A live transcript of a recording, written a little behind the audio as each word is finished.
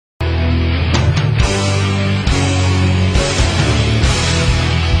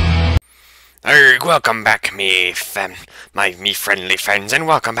Welcome back, me friendly friends, and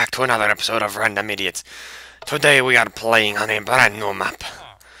welcome back to another episode of Random Idiots. Today we are playing on a brand new map,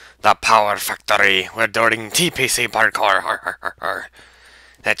 the Power Factory. We're doing TPC Parkour.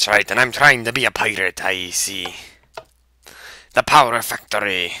 That's right, and I'm trying to be a pirate, I see. The Power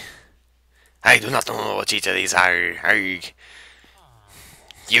Factory. I do not know what each of these are.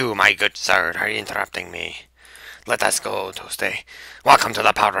 You, my good sir, are interrupting me. Let us go, Tuesday. Welcome to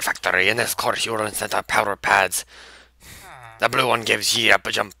the Powder Factory. In this course, you will insert our powder pads. The blue one gives ye a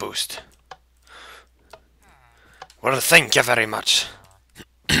jump boost. Well, thank you very much.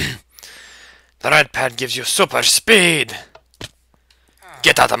 The red pad gives you super speed.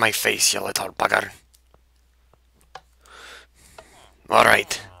 Get out of my face, you little bugger.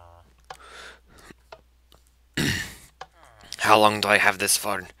 Alright. How long do I have this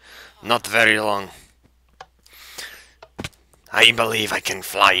for? Not very long. I believe I can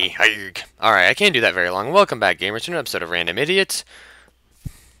fly. Alright, I can't do that very long. Welcome back, gamers, to an episode of Random Idiots.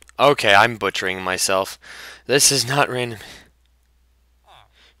 Okay, I'm butchering myself. This is not random.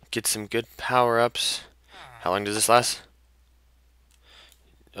 Get some good power-ups. How long does this last?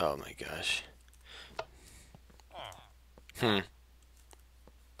 Oh my gosh.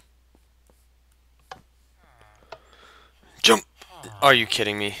 Jump! Are you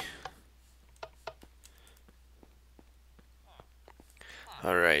kidding me?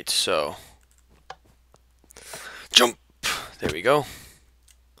 Alright, so. Jump! There we go.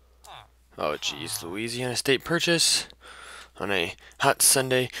 Oh, jeez. Louisiana State Purchase on a hot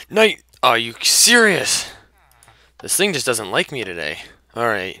Sunday night. Are you serious? This thing just doesn't like me today.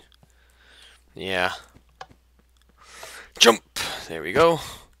 Alright. Yeah. Jump! There we go.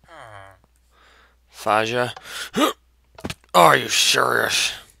 Faja. Are you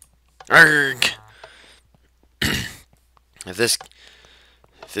serious? Arg! If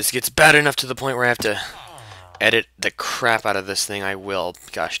this gets bad enough to the point where I have to edit the crap out of this thing, I will.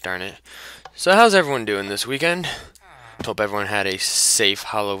 Gosh darn it. So how's everyone doing this weekend? Hope everyone had a safe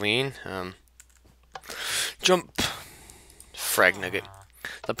Halloween. Jump. Frag nugget.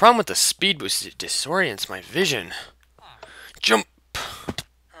 The problem with the speed boost is it disorients my vision. Jump.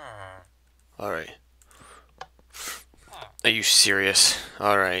 Alright. Are you serious?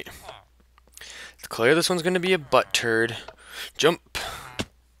 Alright. It's clear this one's going to be a butt turd. Jump.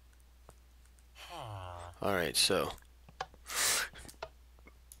 Alright, so.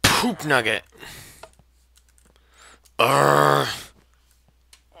 Poop nugget.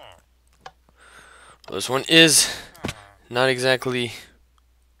 This one is not exactly.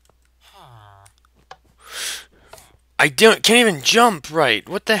 I can't even jump right.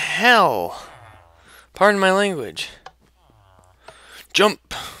 What the hell? Pardon my language.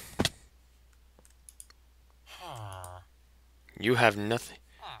 Jump. You have nothing.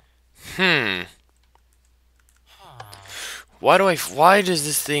 Why does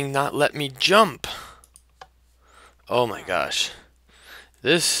this thing not let me jump? Oh my gosh.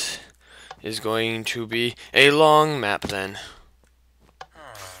 This is going to be a long map then.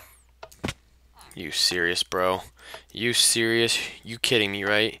 You serious, bro? You serious? You kidding me,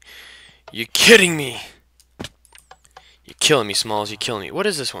 right? You kidding me? You're killing me, Smalls. You're killing me. What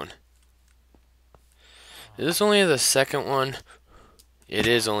is this one? Is this only the second one? It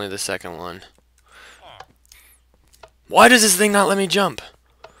is only the second one. Why does this thing not let me jump?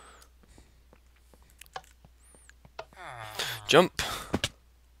 Jump.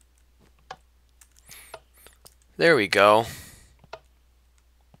 There we go.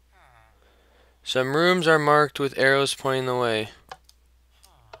 Some rooms are marked with arrows pointing the way.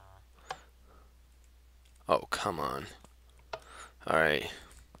 Oh, come on. Alright.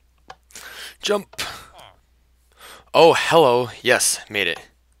 Jump. Oh, hello. Yes, made it.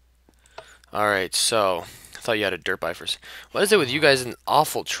 Alright, so. I thought you had a dirt bike first. What is it with you guys in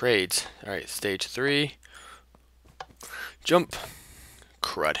awful trades? Alright, stage 3. Jump.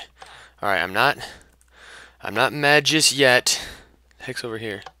 Crud. Alright, I'm not mad just yet. What the heck's over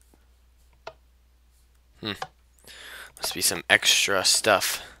here? Must be some extra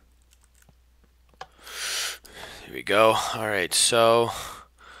stuff. Here we go. Alright, so.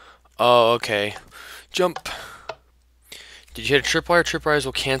 Oh, okay. Jump. Did you hit a tripwire? Tripwires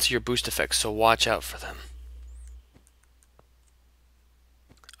will cancel your boost effects, so watch out for them.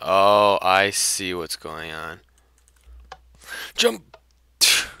 Oh, I see what's going on. Jump!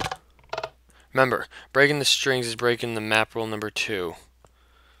 Remember, breaking the strings is breaking the map rule number 2.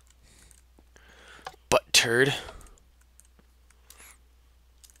 Butt turd.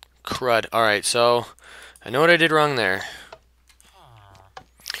 Crud. Alright, so I know what I did wrong there.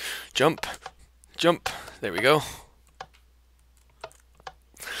 Jump. Jump. There we go.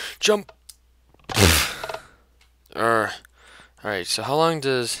 Jump. Alright, so how long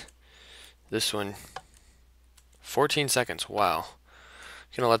does this one? 14 seconds. Wow.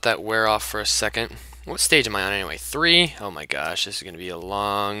 Gonna let that wear off for a second. What stage am I on anyway? 3? Oh my gosh, this is gonna be a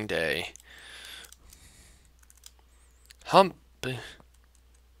long day. Hump.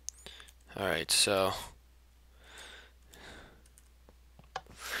 Alright, so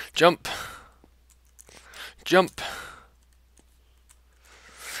jump. Jump.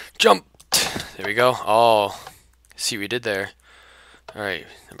 Jump. There we go. Oh, see what we did there. Alright,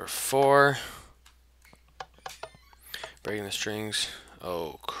 number 4. Breaking the strings.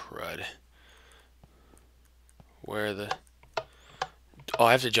 Oh, crud. Where the... Oh,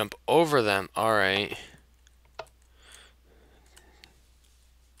 I have to jump over them. Alright.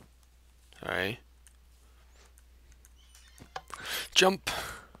 Alright. Jump.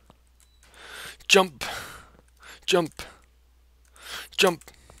 Jump. Jump. Jump.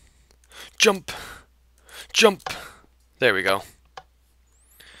 Jump. Jump. There we go.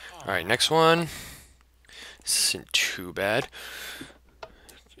 Alright, next one. This isn't too bad.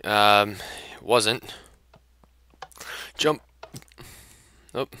 Wasn't. Jump.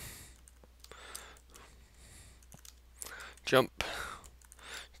 Oh. Jump.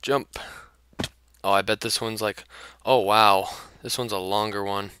 Jump. Oh, I bet this one's like... Oh, wow. This one's a longer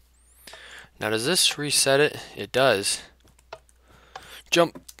one. Now, does this reset it? It does.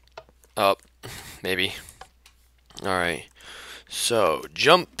 Jump. Up. Maybe. Alright. So,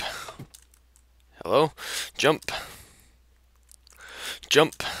 jump. Hello? Jump.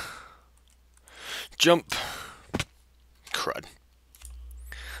 Jump. Jump. Crud.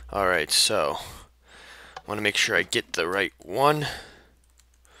 Alright, so I want to make sure I get the right one.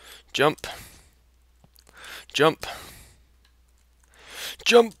 Jump. Jump.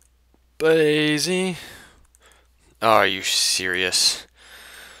 Jump. Easy. Oh, are you serious?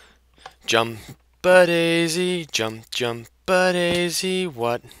 Jump a daisy. Jump, jump a daisy.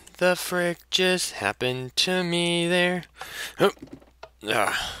 What the frick just happened to me there? Oh.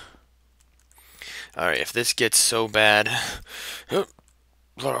 Ah. Alright, if this gets so bad. Oh.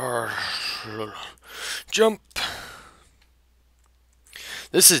 Jump.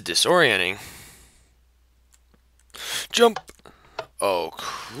 This is disorienting. Jump. Oh,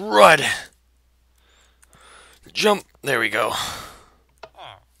 crud. Jump. There we go.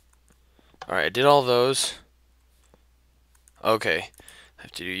 Alright, I did all those. Okay. I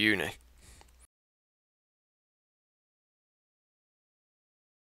have to do you next.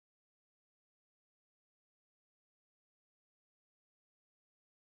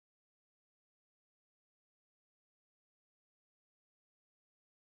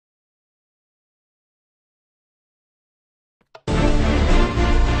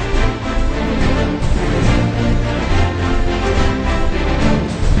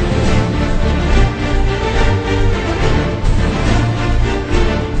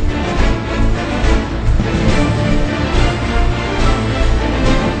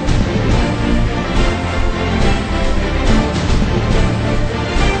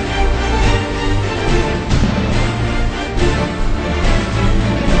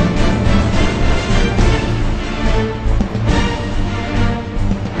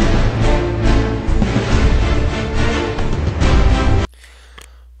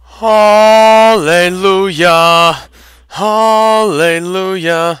 Hallelujah!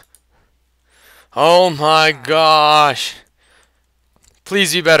 Hallelujah! Oh my gosh!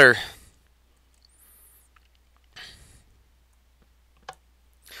 Please be better.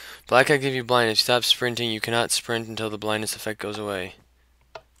 Black eye give you blindness. Stop sprinting. You cannot sprint until the blindness effect goes away.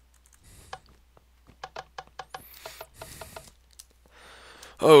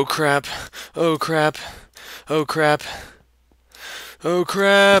 Oh crap! Oh crap! Oh crap! Oh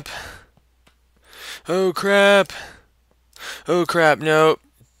crap! Oh crap! Oh crap! No!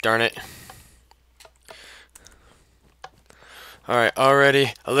 Darn it! Alright,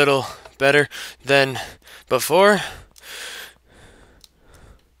 already a little better than before.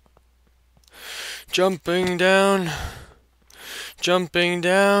 Jumping down. Jumping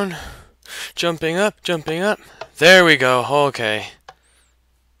down. Jumping up, jumping up. There we go. Okay.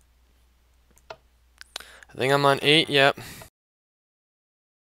 I think I'm on 8, yep.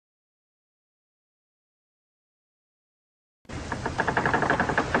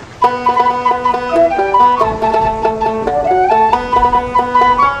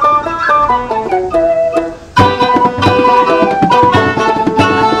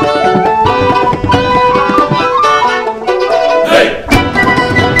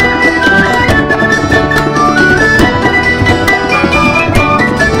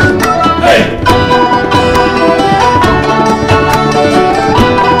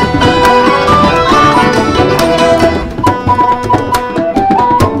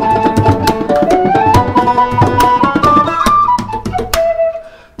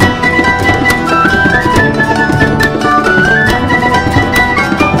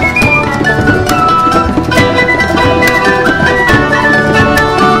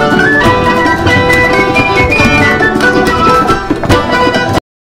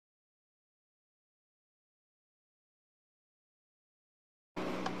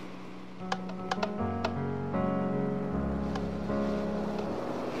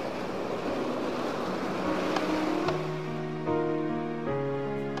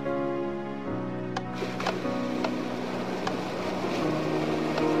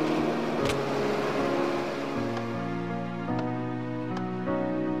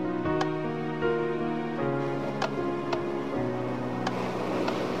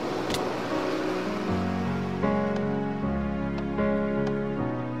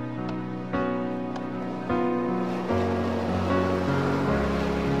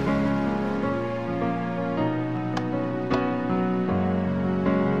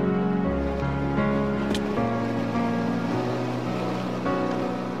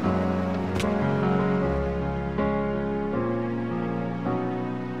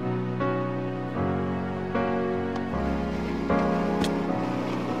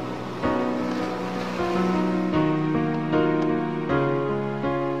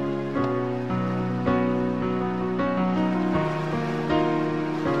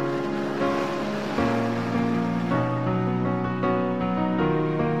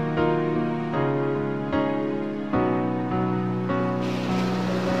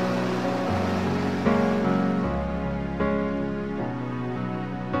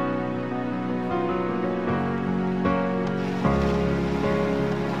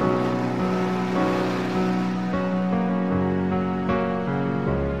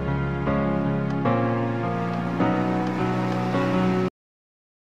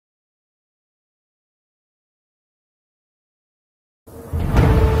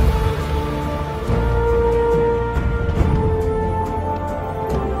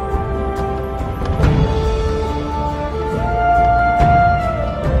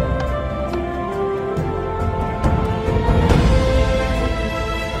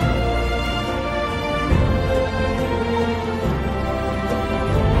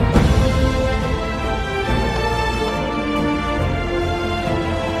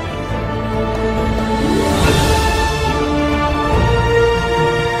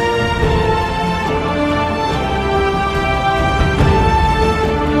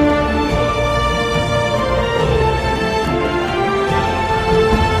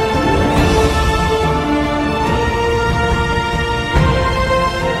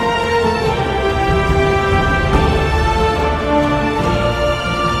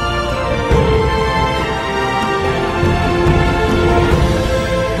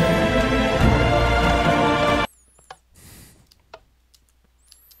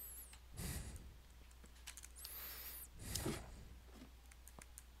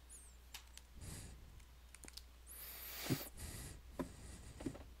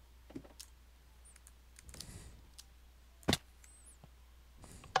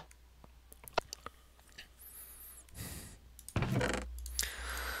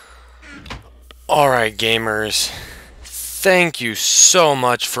 Alright, gamers. Thank you so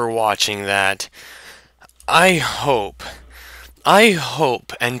much for watching that. I hope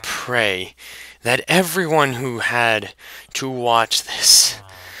and pray that everyone who had to watch this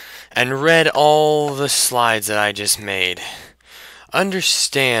and read all the slides that I just made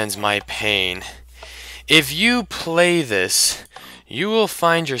understands my pain. If you play this, you will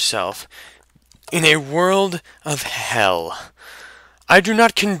find yourself in a world of hell. I do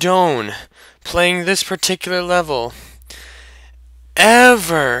not condone playing this particular level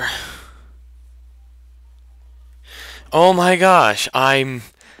ever. Oh my gosh, I'm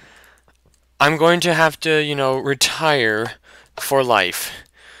going to have to, retire for life.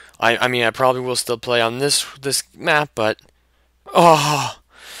 I mean, I probably will still play on this map, but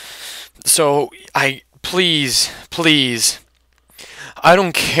so please, I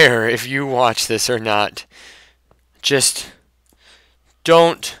don't care if you watch this or not. Just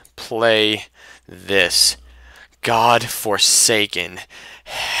don't play this God-forsaken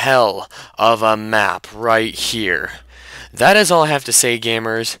hell of a map right here. That is all I have to say,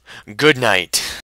 gamers. Good night.